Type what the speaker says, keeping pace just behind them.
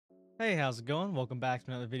Hey, how's it going? Welcome back to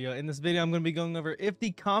another video. In this video, I'm going to be going over if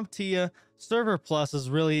the CompTIA Server Plus is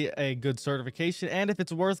really a good certification and if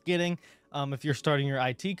it's worth getting if you're starting your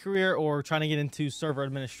IT career or trying to get into server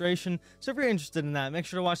administration. So if you're interested in that, make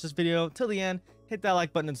sure to watch this video till the end. Hit that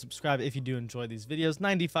like button and subscribe if you do enjoy these videos.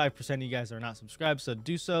 95% of you guys are not subscribed, so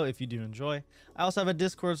do so if you do enjoy. I also have a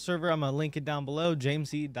Discord server. I'm going to link it down below,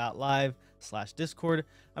 jamesy.live/Discord.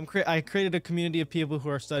 I created a community of people who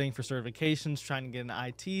are studying for certifications, trying to get into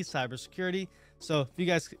IT, cybersecurity. So you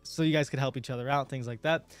guys could help each other out, things like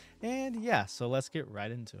that. And yeah, so let's get right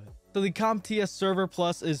into it. So the CompTIA Server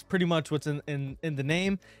Plus is pretty much what's in the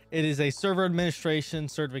name. It is a server administration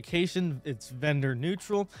certification. It's vendor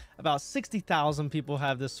neutral. About 60,000 people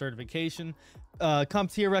have this certification.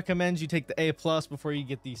 CompTIA recommends you take the A+ before you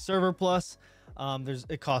get the Server Plus.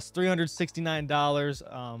 It costs $369,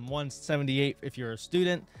 $178 if you're a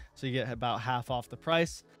student, so you get about half off the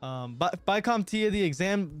price. But by CompTIA, the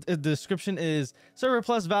exam description is: Server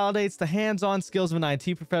Plus validates the hands-on skills of an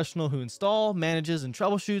IT professional who install, manages, and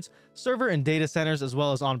troubleshoots server and data centers, as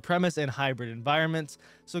well as on-premise and hybrid environments.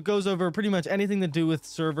 So it goes over pretty much anything to do with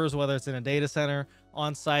servers, whether it's in a data center,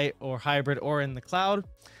 on-site, or hybrid, or in the cloud.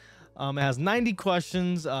 It has 90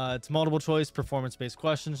 questions. It's multiple choice, performance-based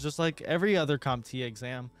questions, just like every other CompTIA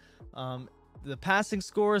exam. The passing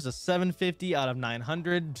score is a 750 out of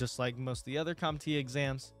 900, just like most of the other CompTIA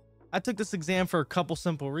exams. I took this exam for a couple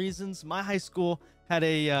simple reasons. My high school had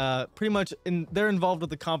a they're involved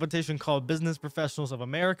with a competition called Business Professionals of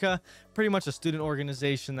America, pretty much a student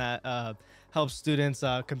organization that helps students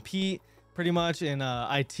compete pretty much in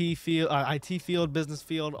IT field, business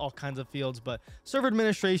field, all kinds of fields. But server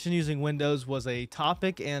administration using Windows was a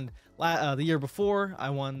topic, and the year before I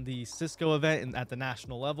won the Cisco event at the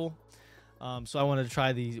national level. So I wanted to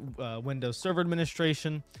try the Windows server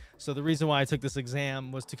administration. So the reason why I took this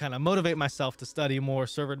exam was to kind of motivate myself to study more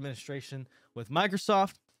server administration with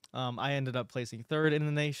Microsoft. I ended up placing third in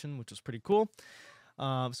the nation, which was pretty cool.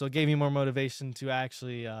 So it gave me more motivation to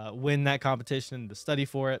actually win that competition and to study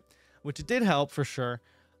for it, which it did help for sure.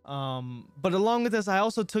 But along with this, I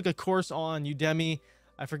also took a course on Udemy.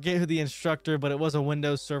 I forget who the instructor, but it was a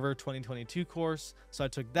Windows Server 2022 course. So I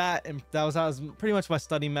took that, and that was pretty much my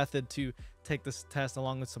study method to take this test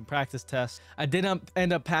along with some practice tests. I did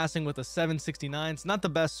end up passing with a 769. It's not the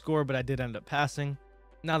best score, but I did end up passing.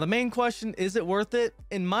 Now, the main question, is it worth it?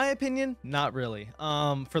 In my opinion, not really.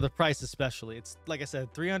 For the price especially. It's, like I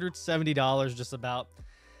said, $370 just about.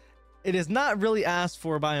 It is not really asked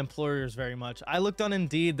for by employers very much. I looked on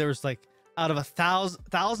Indeed. There's like, out of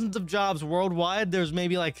thousands of jobs worldwide, there's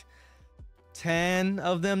maybe like 10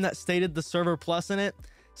 of them that stated the Server Plus in it.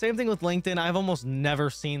 Same thing with LinkedIn. I've almost never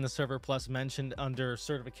seen the Server Plus mentioned under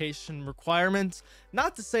certification requirements.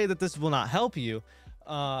 Not to say that this will not help you,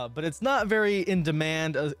 but it's not very in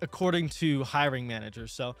demand according to hiring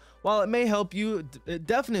managers. So while it may help you, it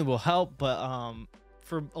definitely will help, but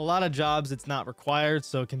for a lot of jobs, it's not required.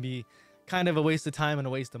 So it can be kind of a waste of time and a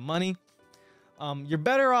waste of money. You're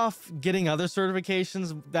better off getting other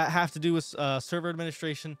certifications that have to do with server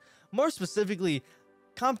administration. More specifically,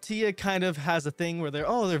 CompTIA kind of has a thing where they're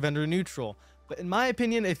vendor neutral. But in my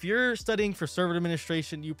opinion, if you're studying for server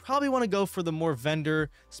administration, you probably want to go for the more vendor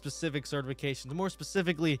specific certifications. More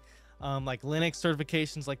specifically, like Linux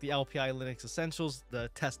certifications, like the LPI Linux Essentials, the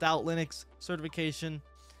Test Out Linux certification,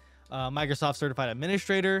 Microsoft Certified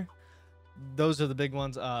Administrator. Those are the big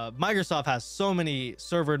ones. Microsoft has so many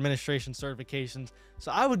server administration certifications,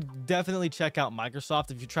 so I would definitely check out Microsoft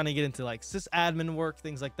if you're trying to get into like sysadmin work,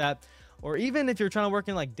 things like that, or even if you're trying to work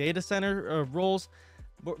in like data center roles,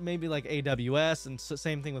 maybe like AWS. And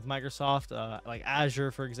same thing with Microsoft, like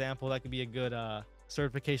Azure, for example. That could be a good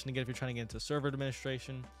certification to get if you're trying to get into server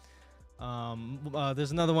administration.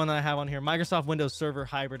 There's another one that I have on here. Microsoft Windows Server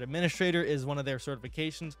Hybrid Administrator is one of their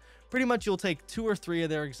certifications. Pretty much you'll take 2 or 3 of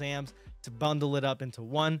their exams to bundle it up into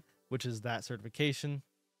one, which is that certification.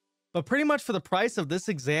 But pretty much for the price of this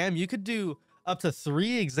exam, you could do up to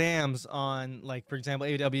 3 exams on, like, for example,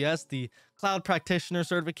 AWS. The Cloud Practitioner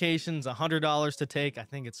certification's $100 to take. I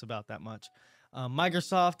think it's about that much.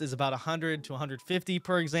 Microsoft is about $100 to $150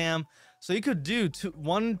 per exam. So you could do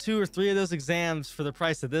 1, 2, or 3 of those exams for the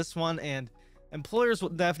price of this one. And employers will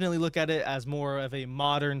definitely look at it as more of a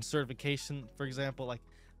modern certification. For example, like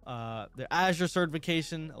their Azure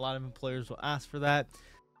certification, a lot of employers will ask for that.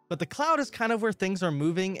 But the cloud is kind of where things are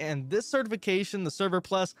moving. And this certification, the Server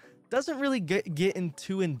Plus, doesn't really get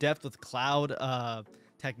too in depth with cloud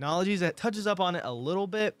technologies. It touches up on it a little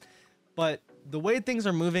bit, but the way things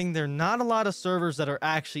are moving, there are not a lot of servers that are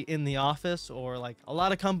actually in the office, or like a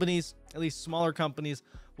lot of companies, at least smaller companies,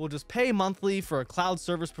 will just pay monthly for a cloud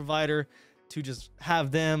service provider to just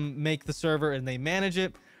have them make the server and they manage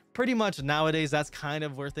it. Pretty much nowadays, that's kind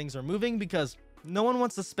of where things are moving, because no one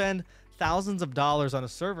wants to spend thousands of dollars on a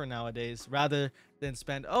server nowadays rather than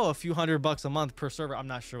spend a few $100 a month per server. I'm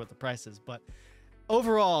not sure what the price is, but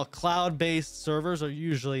overall, cloud-based servers are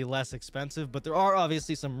usually less expensive, but there are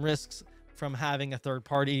obviously some risks from having a third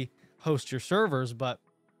party host your servers, but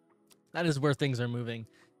that is where things are moving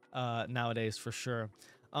nowadays for sure.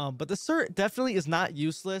 But the cert definitely is not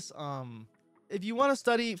useless. If you want to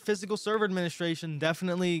study physical server administration,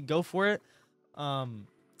 definitely go for it.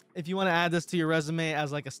 If you want to add this to your resume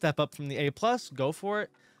as like a step up from the A+, go for it.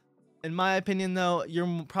 In my opinion, though,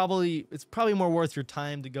 it's probably more worth your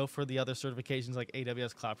time to go for the other certifications like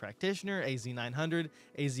AWS Cloud Practitioner, AZ900,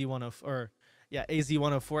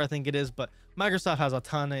 AZ104, I think it is. But Microsoft has a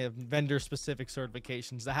ton of vendor-specific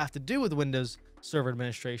certifications that have to do with Windows Server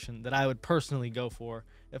Administration that I would personally go for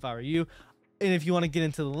if I were you. And if you want to get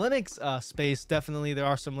into the Linux space, definitely there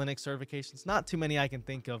are some Linux certifications. Not too many I can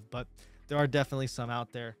think of, but there are definitely some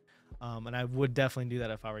out there. And I would definitely do that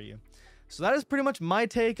if I were you. So that is pretty much my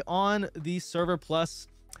take on the Server Plus.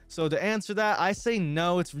 So to answer that, I say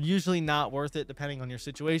no, it's usually not worth it depending on your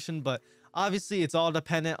situation. But obviously it's all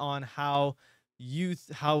dependent on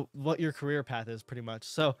what your career path is pretty much.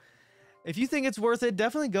 So if you think it's worth it,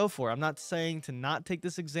 definitely go for it. I'm not saying to not take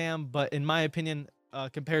this exam, but in my opinion,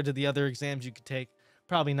 compared to the other exams you could take,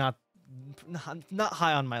 probably not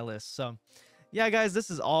high on my list. So yeah, guys, this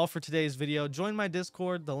is all for today's video. Join my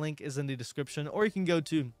Discord. The link is in the description, or you can go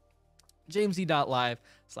to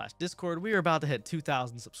jamesy.live/discord. We are about to hit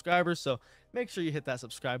 2,000 subscribers, so make sure you hit that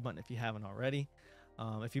subscribe button if you haven't already.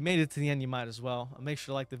 If you made it to the end, you might as well. Make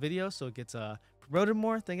sure to like the video so it gets promoted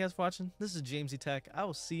more. Thank you guys for watching. This is Jamesy Tech. I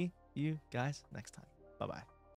will see you guys next time. Bye-bye.